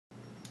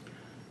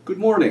Good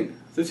morning.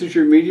 This is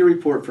your media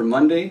report for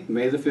Monday,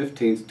 May the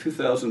 15th,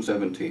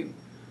 2017.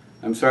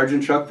 I'm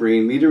Sergeant Chuck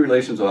Breen, Media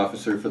Relations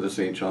Officer for the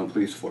St. John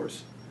Police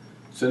Force.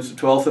 Since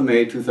the 12th of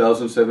May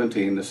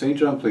 2017, the St.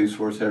 John Police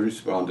Force has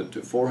responded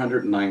to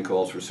 409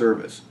 calls for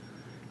service.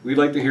 We'd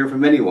like to hear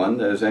from anyone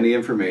that has any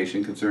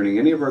information concerning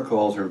any of our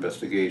calls or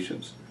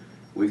investigations.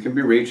 We can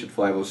be reached at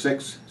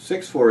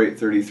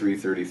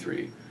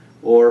 506-648-3333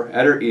 or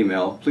at our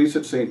email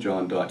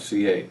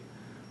police@stjohn.ca.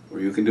 Or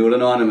you can do it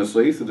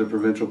anonymously through the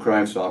Provincial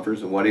Crime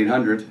Stoppers at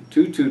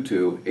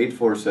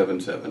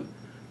 1-800-222-8477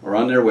 or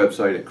on their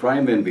website at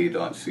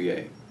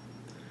crimenb.ca.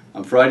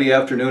 On Friday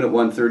afternoon at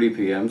 1:30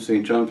 p.m.,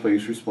 St. John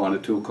Police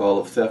responded to a call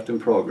of theft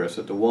in progress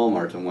at the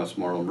Walmart on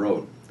Westmoreland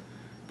Road.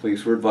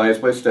 Police were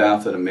advised by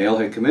staff that a male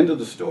had come into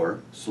the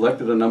store,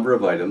 selected a number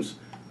of items,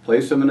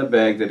 placed them in a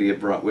bag that he had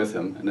brought with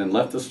him, and then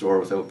left the store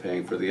without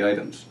paying for the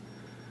items.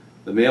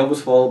 The male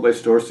was followed by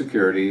store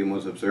security and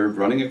was observed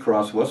running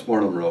across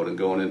Westmoreland Road and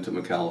going into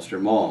McAllister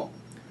Mall.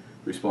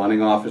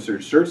 Responding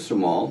officers searched the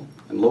mall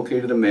and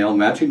located a male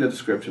matching the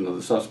description of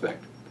the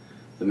suspect.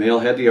 The male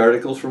had the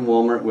articles from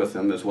Walmart with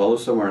him, as well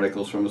as some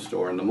articles from a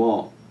store in the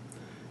mall.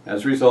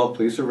 As a result,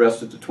 police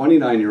arrested the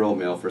 29-year-old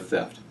male for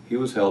theft. He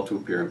was held to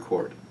appear in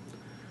court.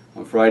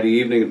 On Friday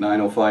evening at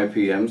 9:05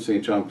 p.m.,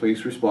 St. John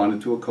Police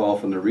responded to a call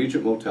from the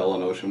Regent Motel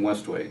on Ocean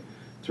Westway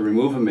to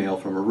remove a male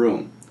from a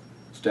room.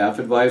 Staff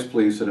advised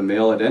police that a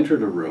male had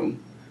entered a room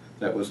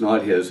that was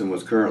not his and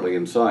was currently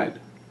inside.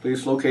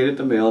 Police located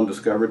the male and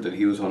discovered that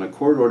he was on a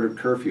court-ordered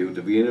curfew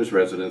to be in his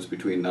residence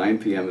between 9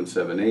 p.m. and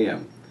 7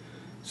 a.m.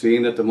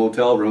 Seeing that the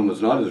motel room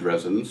was not his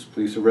residence,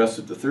 police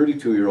arrested the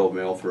 32-year-old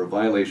male for a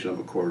violation of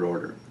a court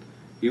order.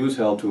 He was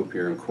held to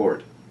appear in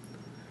court.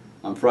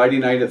 On Friday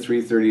night at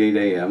 3:38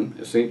 a.m.,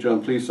 a St.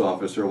 John police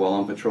officer, while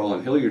on patrol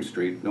on Hilliard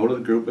Street, noted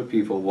a group of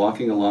people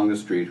walking along the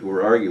street who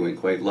were arguing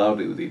quite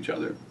loudly with each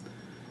other.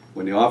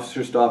 When the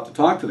officer stopped to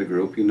talk to the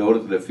group, he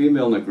noted that a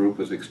female in the group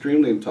was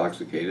extremely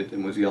intoxicated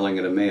and was yelling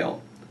at a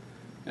male.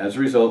 As a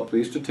result,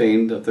 police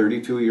detained the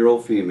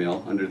 32-year-old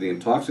female under the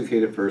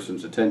Intoxicated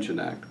Persons Detention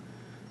Act.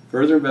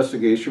 Further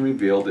investigation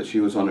revealed that she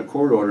was on a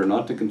court order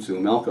not to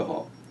consume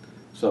alcohol.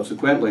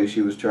 Subsequently,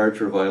 she was charged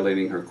for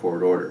violating her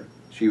court order.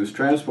 She was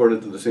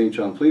transported to the St.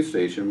 John Police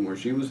Station, where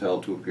she was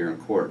held to appear in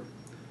court.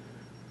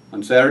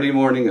 On Saturday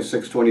morning at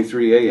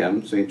 6:23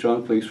 a.m., St.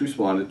 John Police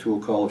responded to a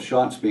call of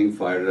shots being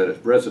fired at a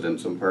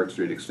residence on Park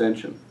Street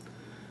Extension.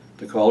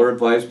 The caller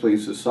advised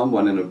police that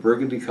someone in a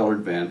burgundy-colored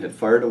van had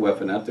fired a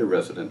weapon at their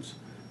residence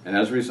and,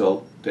 as a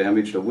result,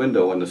 damaged a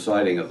window and the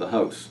siding of the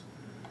house.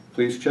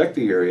 Police checked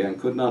the area and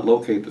could not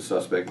locate the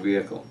suspect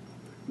vehicle.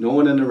 No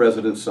one in the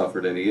residence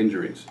suffered any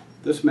injuries.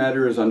 This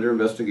matter is under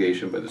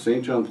investigation by the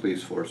St. John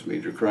Police Force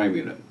Major Crime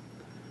Unit.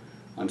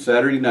 On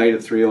Saturday night at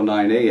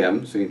 3:09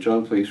 a.m., St.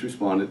 John Police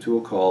responded to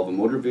a call of a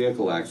motor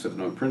vehicle accident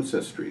on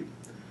Princess Street.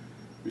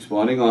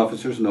 Responding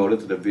officers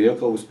noted that a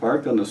vehicle was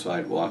parked on the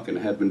sidewalk and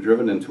had been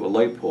driven into a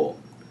light pole.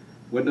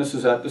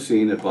 Witnesses at the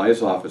scene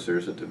advised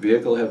officers that the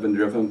vehicle had been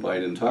driven by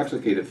an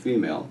intoxicated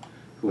female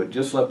who had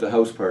just left a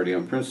house party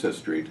on Princess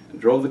Street and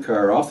drove the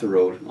car off the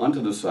road onto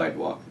the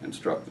sidewalk and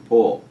struck the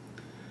pole.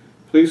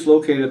 Police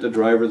located the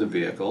driver of the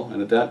vehicle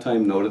and at that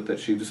time noted that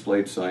she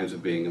displayed signs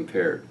of being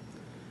impaired.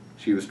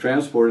 She was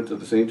transported to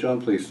the St.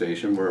 John Police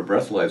Station, where a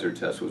breathalyzer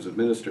test was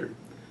administered.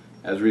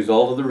 As a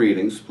result of the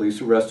readings,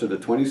 police arrested a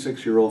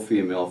 26-year-old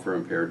female for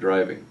impaired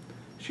driving.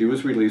 She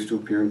was released to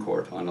appear in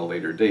court on a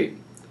later date.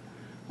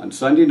 On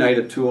Sunday night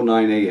at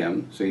 2:09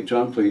 a.m., St.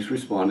 John Police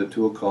responded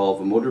to a call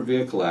of a motor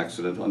vehicle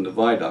accident on the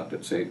viaduct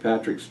at St.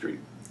 Patrick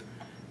Street.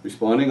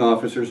 Responding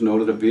officers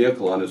noted a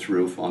vehicle on its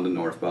roof on the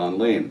northbound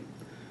lane.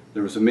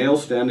 There was a male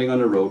standing on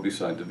the road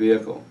beside the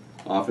vehicle.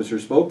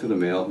 Officers spoke to the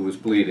male, who was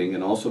bleeding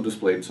and also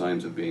displayed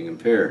signs of being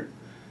impaired.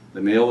 The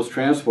male was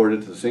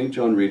transported to the St.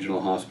 John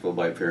Regional Hospital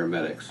by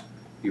paramedics.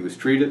 He was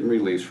treated and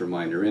released for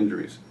minor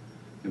injuries.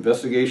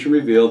 Investigation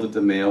revealed that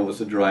the male was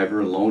the driver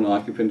and lone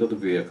occupant of the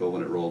vehicle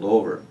when it rolled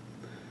over.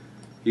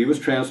 He was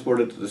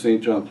transported to the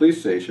St. John Police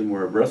Station,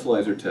 where a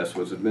breathalyzer test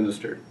was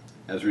administered.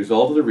 As a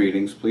result of the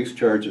readings, police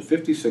charged a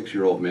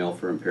 56-year-old male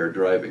for impaired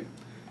driving.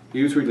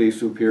 He was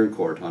released to appear in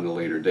court on a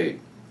later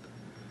date.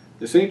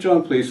 The St.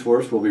 John Police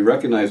Force will be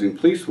recognizing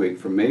Police Week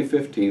from May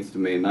 15th to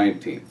May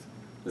 19th.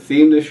 The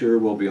theme this year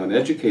will be on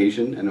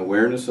education and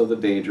awareness of the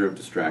danger of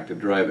distracted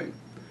driving.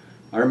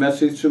 Our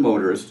message to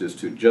motorists is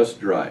to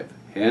just drive,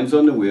 hands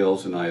on the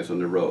wheels and eyes on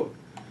the road.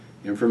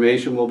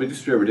 Information will be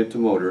distributed to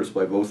motorists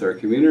by both our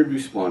Community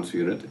Response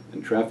Unit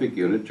and Traffic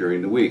Unit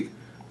during the week,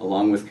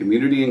 along with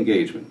community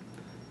engagement.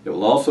 It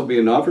will also be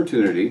an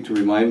opportunity to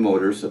remind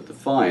motorists that the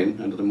fine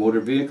under the Motor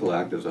Vehicle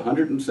Act is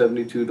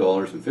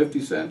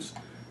 $172.50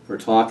 for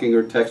talking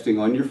or texting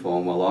on your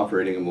phone while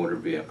operating a motor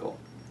vehicle.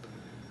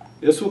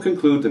 This will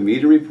conclude the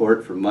media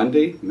report for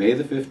Monday, May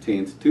the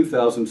 15th,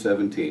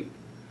 2017.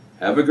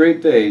 Have a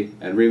great day,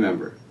 and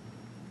remember,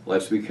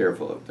 let's be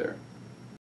careful out there.